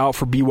plays out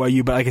for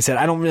BYU. But like I said,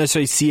 I don't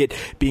necessarily see it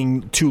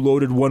being too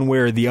loaded one way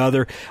or the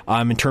other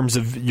in terms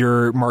of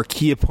your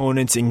marquee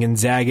opponents in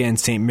Gonzaga and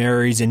St.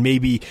 Mary's and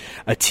maybe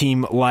a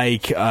team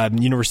like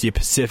University of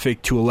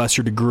Pacific to a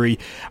lesser degree.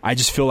 I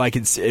just feel like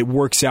it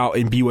works out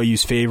in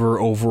BYU's favor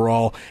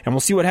overall, and we'll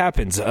see what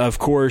happens. Of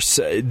course,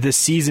 this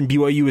season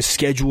BYU is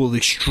scheduled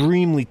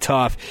extremely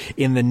tough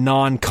in the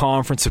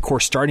non-conference, of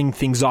course, starting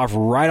things off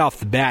right off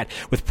the bat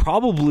with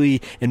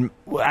probably, and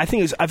I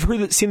think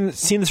I've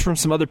seen this from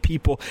some other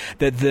people,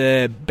 that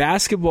the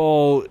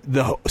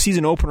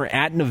season opener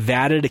at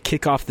Nevada to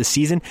kick off the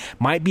season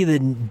might be the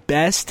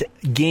best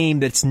game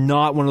that's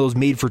not one of those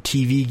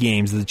made-for-TV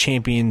games, the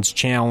Champions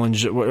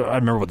Challenge. I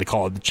remember what they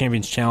call it, the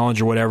Champions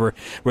Challenge or whatever,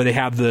 where they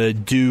have the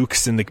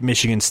Dukes and the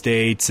Michigan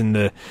States and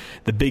the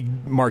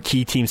big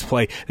marquee teams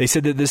play. They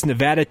said that this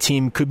Nevada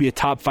team could be a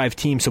top 5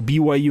 team, so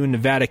BYU and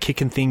Nevada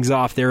kicking things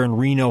off there in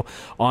Reno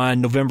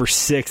on November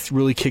 6th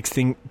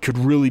could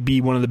really be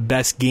one of the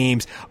best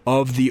games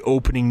of the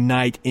opening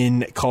night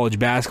in college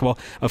basketball.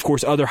 Of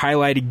course, other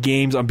highlighted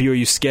games on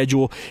BYU's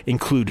schedule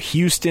include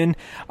Houston.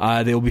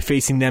 They will be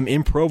facing them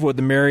in Provo at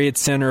the Marriott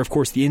Center. Of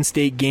course, the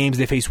in-state games,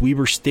 they face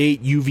Weber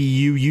State,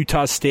 UVU,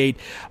 Utah State.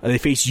 They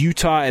face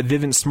Utah at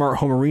Vivint Smart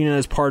Home Arena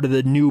as part of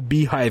the new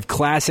Beehive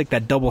Classic,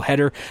 that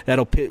doubleheader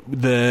that'll pit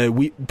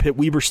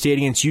Weber State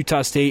against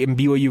Utah State and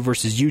BYU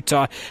versus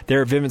Utah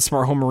there at Vivint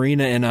Smart Home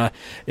Arena in a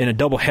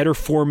doubleheader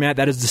format.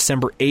 That is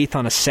December 8th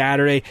on a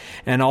Saturday.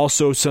 And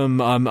also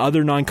some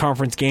other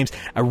non-conference games,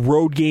 a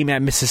road game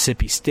at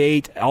Mississippi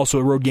State, also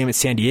a road game at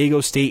San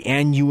Diego State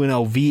and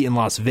UNLV in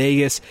Las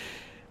Vegas.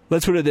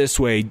 Let's put it this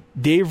way.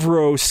 Dave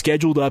Rowe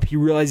scheduled up. He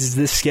realizes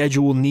this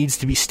schedule needs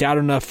to be stout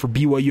enough for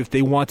BYU if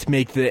they want to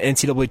make the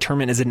NCAA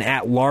tournament as an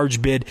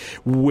at-large bid,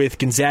 with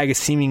Gonzaga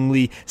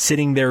seemingly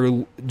sitting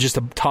there just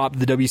atop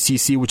the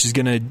WCC, which is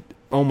going to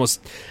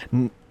almost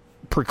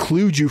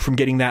preclude you from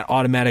getting that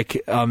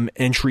automatic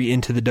entry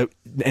into the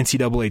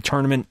NCAA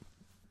tournament.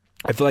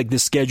 I feel like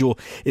this schedule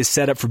is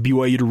set up for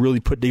BYU to really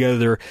put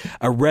together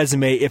a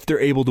resume if they're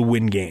able to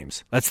win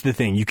games. That's the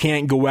thing. You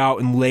can't go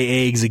out and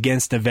lay eggs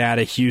against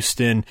Nevada,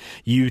 Houston,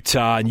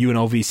 Utah, and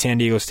UNLV, San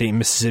Diego State, and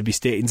Mississippi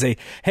State and say,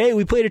 hey,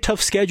 we played a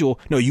tough schedule.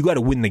 No, you got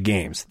to win the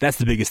games. That's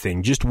the biggest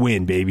thing. Just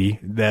win, baby.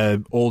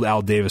 The old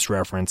Al Davis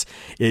reference.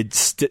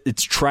 It's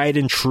tried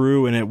and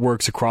true, and it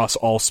works across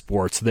all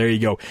sports. So there you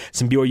go.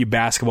 Some BYU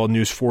basketball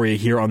news for you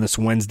here on this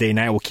Wednesday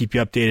night. We'll keep you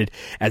updated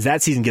as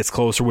that season gets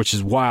closer, which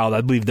is wild.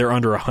 I believe they're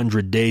under 100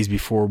 days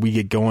before we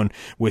get going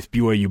with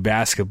BYU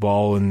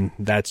basketball, and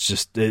that's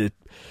just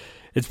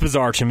It's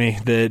bizarre to me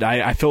that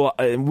I feel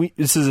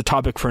this is a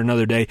topic for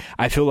another day.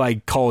 I feel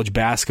like college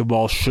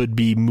basketball should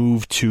be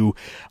moved to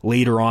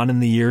later on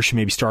in the year, should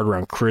maybe start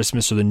around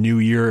Christmas or the new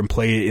year and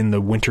play in the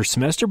winter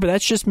semester. But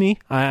that's just me.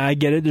 I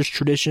get it. There's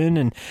tradition,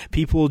 and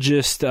people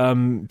just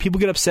people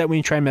get upset when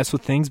you try and mess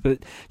with things. But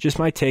just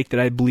my take that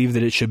I believe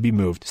that it should be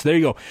moved. So there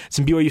you go.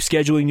 Some BYU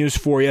scheduling news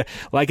for you.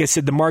 Like I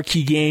said, the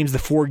marquee games, the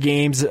 4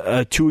 games,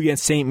 2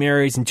 against St.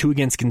 Mary's and 2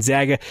 against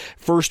Gonzaga.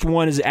 First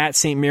one is at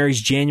St.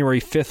 Mary's January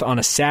 5th on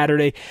a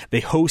Saturday. They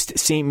host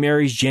St.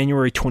 Mary's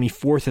January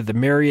 24th at the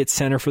Marriott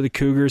Center for the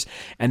Cougars,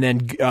 and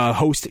then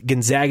host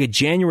Gonzaga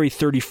January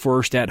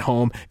 31st at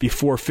home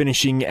before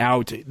finishing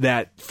out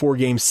that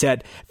 4-game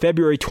set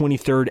February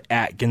 23rd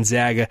at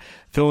Gonzaga.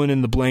 Filling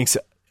in the blanks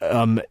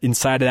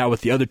inside of that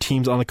with the other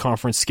teams on the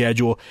conference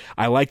schedule.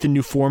 I like the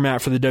new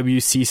format for the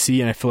WCC,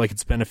 and I feel like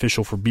it's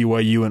beneficial for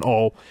BYU and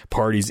all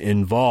parties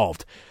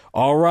involved.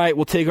 All right,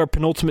 we'll take our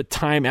penultimate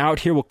time out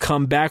here. We'll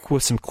come back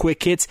with some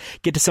quick hits,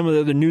 get to some of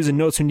the other news and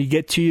notes we need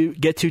to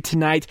get to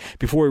tonight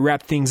before we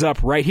wrap things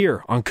up right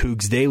here on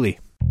Cougs Daily.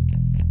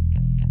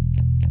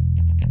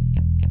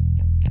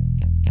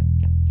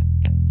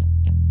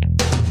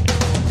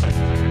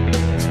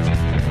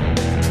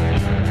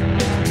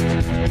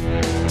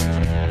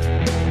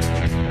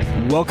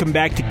 Welcome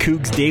back to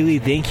Cougs Daily.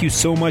 Thank you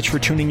so much for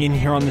tuning in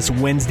here on this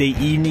Wednesday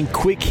evening.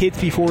 Quick hits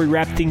before we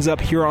wrap things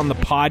up here on the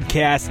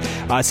podcast.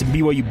 Some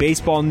BYU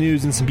baseball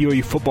news and some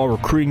BYU football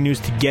recruiting news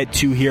to get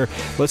to here.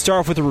 Let's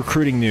start off with the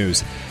recruiting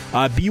news.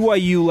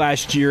 BYU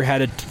last year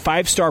had a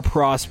 5-star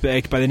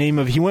prospect by the name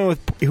of, he went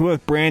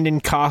with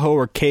Brandon Kaho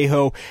or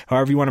Kaho,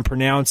 however you want to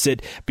pronounce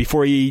it,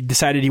 before he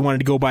decided he wanted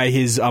to go by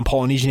his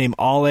Polynesian name,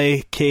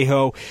 Ale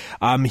Kaho.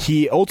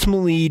 He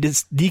ultimately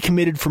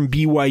decommitted from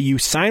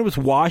BYU, signed with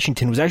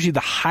Washington, was actually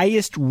the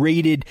highest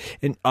rated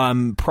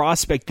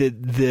prospect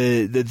that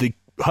the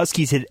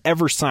Huskies had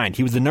ever signed.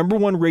 He was the number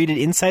 1 rated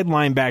inside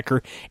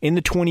linebacker in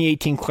the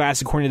 2018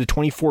 class according to the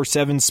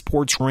 24/7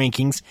 Sports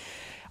rankings.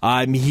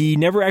 He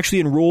never actually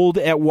enrolled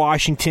at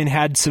Washington,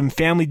 had some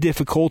family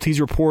difficulties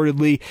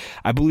reportedly.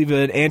 I believe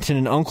an aunt and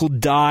an uncle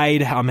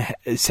died,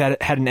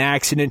 had an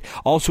accident.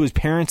 Also, his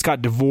parents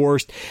got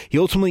divorced. He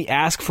ultimately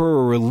asked for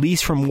a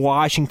release from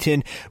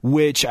Washington,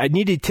 which I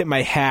need to tip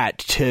my hat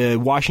to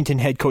Washington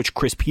head coach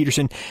Chris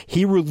Peterson.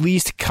 He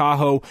released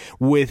Kaho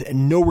with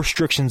no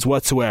restrictions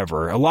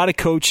whatsoever. A lot of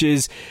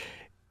coaches,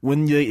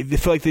 when they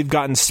feel like they've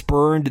gotten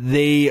spurned,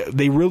 they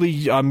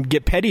really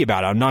get petty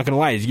about it. I'm not going to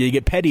lie. They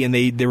get petty, and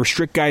they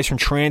restrict guys from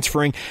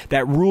transferring.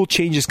 That rule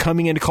change is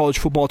coming into college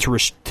football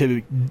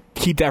to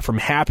keep that from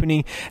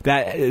happening.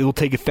 That it will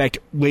take effect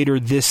later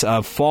this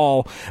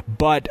fall.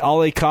 But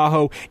Ale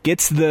Kaho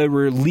gets the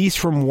release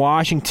from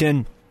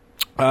Washington.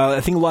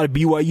 I think a lot of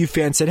BYU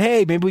fans said,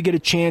 hey, maybe we get a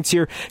chance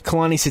here.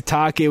 Kalani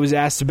Sitake was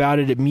asked about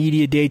it at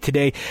Media Day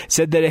today,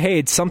 said that, hey,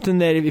 it's something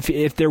that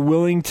if they're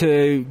willing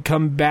to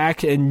come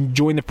back and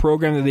join the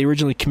program that they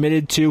originally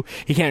committed to,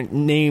 he can't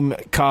name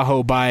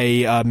Kaho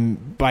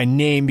by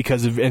name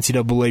because of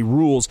NCAA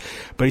rules,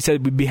 but he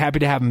said we'd be happy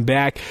to have him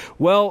back.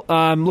 Well,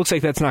 looks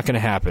like that's not going to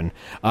happen.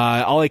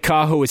 Ale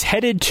Kaho is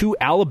headed to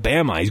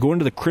Alabama. He's going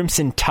to the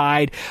Crimson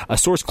Tide. A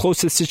source close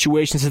to the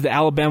situation says that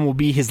Alabama will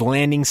be his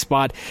landing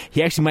spot.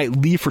 He actually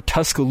might leave for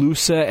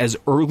Tuscaloosa as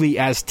early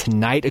as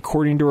tonight,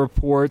 according to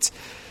reports.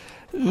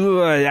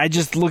 I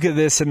just look at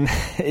this, and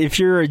if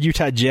you're a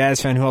Utah Jazz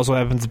fan who also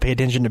happens to pay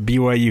attention to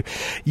BYU,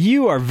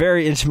 you are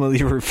very intimately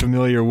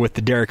familiar with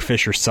the Derek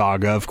Fisher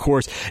saga. Of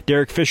course,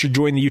 Derek Fisher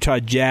joined the Utah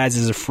Jazz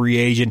as a free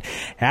agent,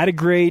 had a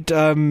great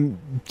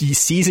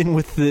season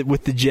with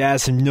the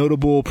Jazz, some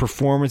notable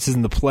performances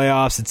in the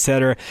playoffs,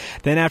 etc.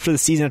 Then after the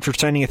season, after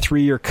signing a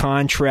 3-year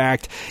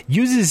contract,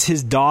 uses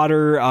his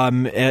daughter,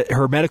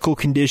 her medical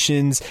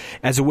conditions,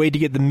 as a way to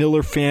get the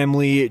Miller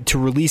family to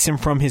release him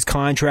from his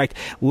contract.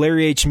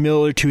 Larry H.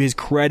 Miller, to his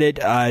credit,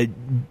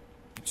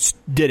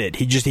 did it.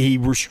 He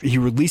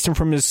released him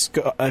from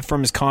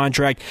his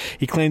contract.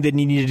 He claimed that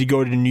he needed to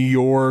go to New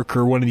York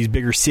or one of these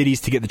bigger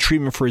cities to get the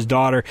treatment for his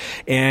daughter,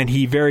 and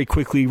he very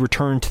quickly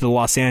returned to the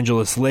Los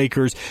Angeles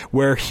Lakers,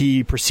 where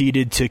he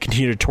proceeded to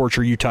continue to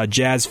torture Utah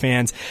Jazz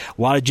fans.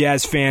 A lot of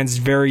Jazz fans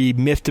very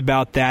miffed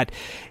about that.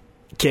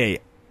 Okay,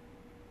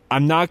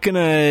 I'm not going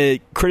to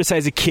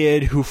criticize a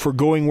kid who for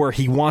going where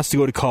he wants to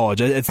go to college.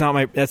 That's not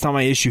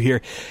my issue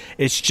here.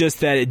 It's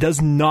just that it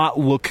does not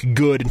look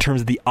good in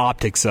terms of the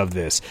optics of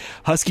this.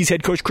 Huskies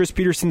head coach Chris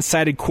Peterson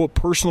cited, quote,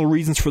 personal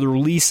reasons for the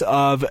release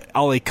of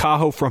Ale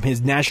Kaho from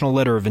his national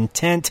letter of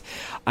intent.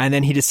 And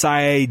then he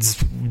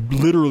decides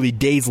literally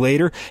days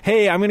later,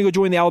 hey, I'm going to go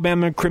join the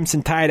Alabama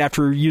Crimson Tide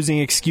after using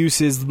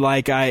excuses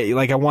like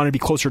I want to be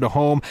closer to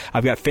home.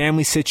 I've got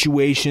family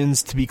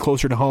situations to be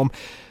closer to home.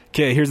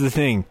 Okay, here's the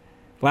thing.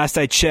 Last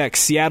I checked,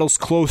 Seattle's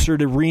closer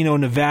to Reno,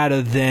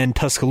 Nevada than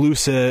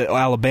Tuscaloosa,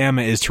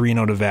 Alabama is to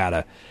Reno,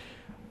 Nevada.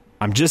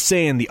 I'm just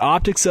saying the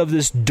optics of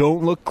this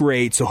don't look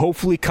great, so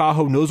hopefully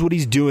Kaho knows what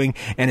he's doing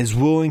and is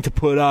willing to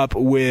put up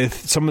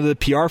with some of the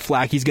PR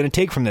flack he's going to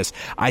take from this.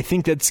 I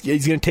think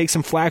he's going to take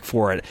some flack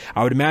for it.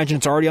 I would imagine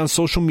it's already on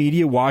social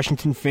media.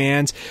 Washington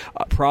fans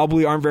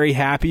probably aren't very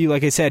happy.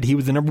 Like I said, he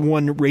was the number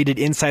 1 rated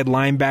inside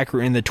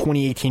linebacker in the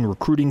 2018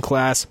 recruiting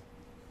class.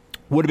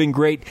 Would have been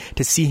great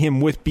to see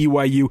him with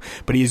BYU,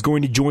 but he is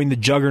going to join the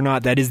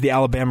juggernaut that is the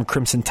Alabama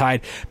Crimson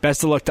Tide.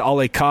 Best of luck to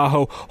Ale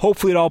Kaho.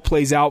 Hopefully it all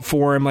plays out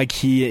for him like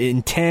he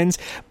intends,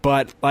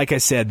 but like I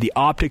said, the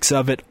optics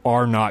of it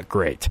are not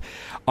great.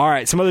 All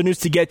right, some other news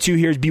to get to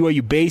here is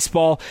BYU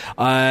baseball.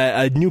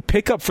 A new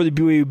pickup for the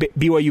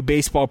BYU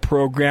baseball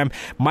program.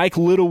 Mike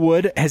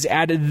Littlewood has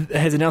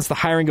announced the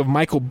hiring of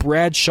Michael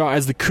Bradshaw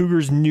as the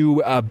Cougars'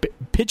 new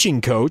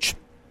pitching coach.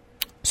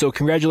 So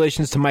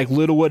congratulations to Mike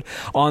Littlewood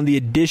on the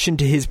addition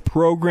to his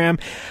program.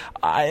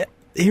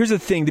 Here's the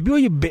thing. The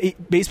BYU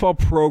baseball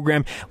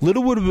program,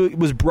 Littlewood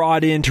was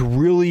brought in to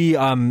really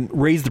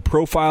raise the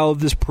profile of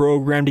this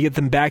program, to get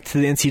them back to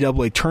the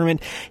NCAA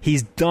tournament.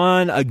 He's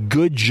done a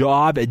good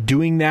job at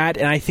doing that,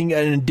 and I think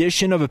an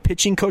addition of a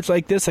pitching coach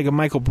like this, like a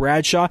Michael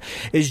Bradshaw,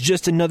 is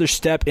just another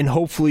step in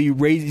hopefully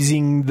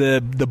raising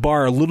the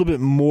bar a little bit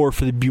more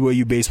for the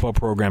BYU baseball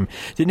program.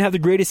 Didn't have the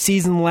greatest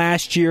season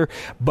last year,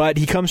 but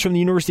he comes from the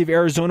University of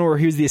Arizona, where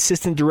he was the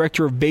assistant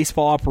director of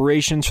baseball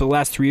operations for the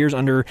last 3 years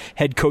under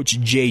head coach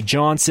Jay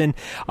Johnson. He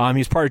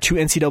was part of 2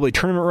 NCAA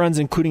tournament runs,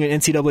 including an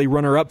NCAA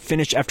runner-up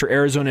finish after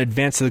Arizona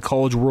advanced to the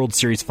College World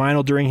Series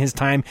final during his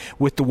time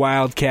with the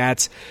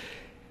Wildcats.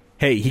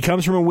 Hey, he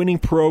comes from a winning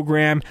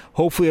program.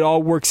 Hopefully it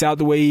all works out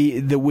the way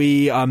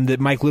that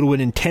Mike Littlewood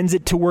intends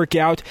it to work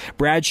out.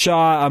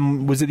 Bradshaw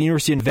was at the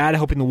University of Nevada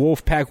helping the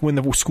Wolfpack win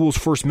the school's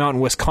first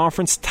Mountain West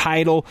Conference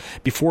title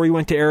before he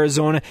went to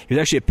Arizona. He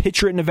was actually a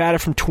pitcher at Nevada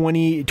from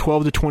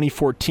 2012 to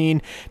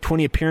 2014,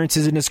 20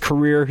 appearances in his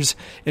career.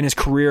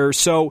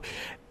 So,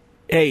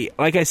 hey,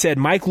 like I said,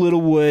 Mike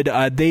Littlewood,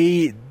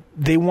 they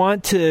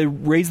want to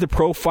raise the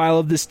profile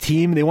of this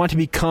team. They want to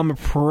become a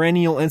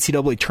perennial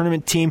NCAA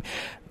tournament team.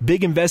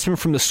 Big investment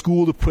from the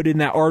school to put in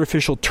that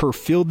artificial turf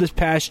field this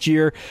past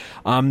year.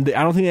 I don't think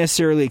they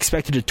necessarily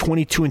expected a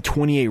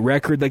 22-28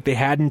 record like they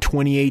had in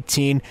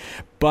 2018,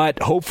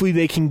 but hopefully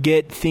they can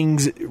get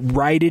things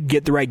righted,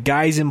 get the right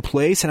guys in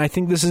place, and I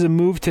think this is a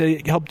move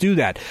to help do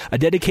that. A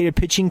dedicated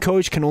pitching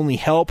coach can only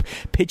help.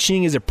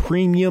 Pitching is a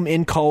premium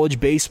in college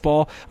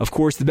baseball. Of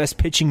course, the best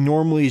pitching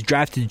normally is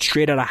drafted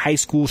straight out of high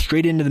school,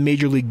 straight into the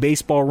Major League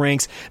Baseball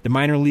ranks, the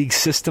minor league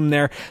system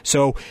there.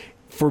 So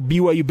for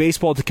BYU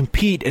baseball to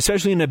compete,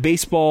 especially in a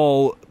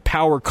baseball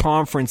power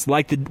conference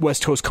like the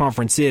West Coast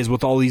Conference is,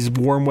 with all these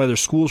warm weather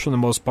schools for the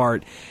most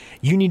part,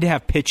 you need to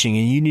have pitching,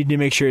 and you need to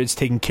make sure it's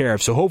taken care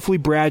of. So hopefully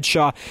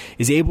Bradshaw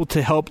is able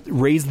to help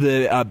raise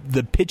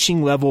the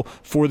pitching level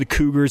for the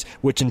Cougars,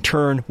 which in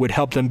turn would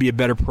help them be a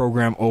better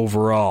program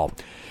overall.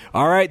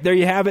 All right, there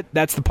you have it.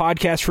 That's the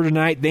podcast for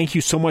tonight. Thank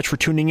you so much for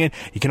tuning in.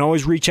 You can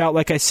always reach out,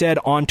 like I said,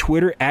 on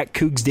Twitter at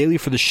Cougs Daily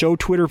for the show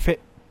Twitter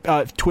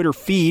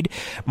feed.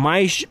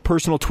 My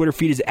personal Twitter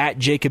feed is at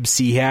Jacob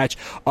C. Hatch.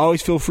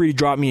 Always feel free to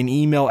drop me an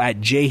email at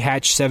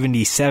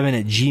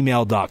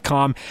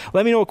jhatch77@gmail.com.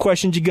 Let me know what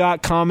questions you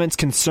got, comments,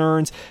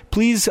 concerns.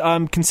 Please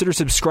consider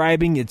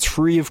subscribing. It's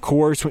free, of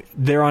course.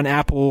 They're on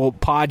Apple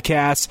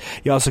Podcasts.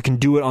 You also can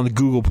do it on the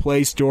Google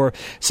Play Store.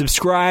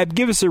 Subscribe.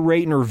 Give us a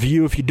rate and a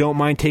review if you don't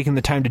mind taking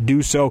the time to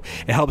do so.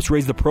 It helps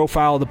raise the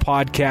profile of the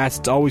podcast.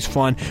 It's always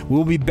fun.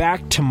 We'll be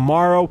back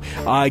tomorrow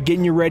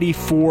getting you ready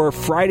for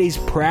Friday's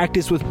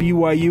practice with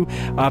BYU.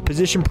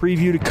 Position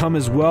preview to come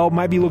as well.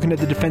 Might be looking at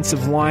the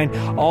defensive line.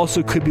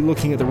 Also could be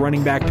looking at the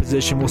running back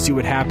position. We'll see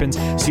what happens.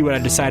 See what I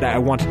decide I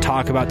want to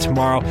talk about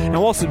tomorrow. And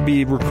I'll also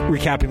be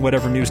recapping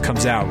whatever news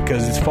comes out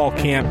because it's fall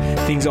camp.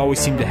 Things always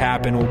seem to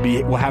happen.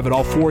 We'll have it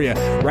all for you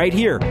right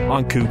here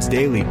on Cougs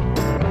Daily.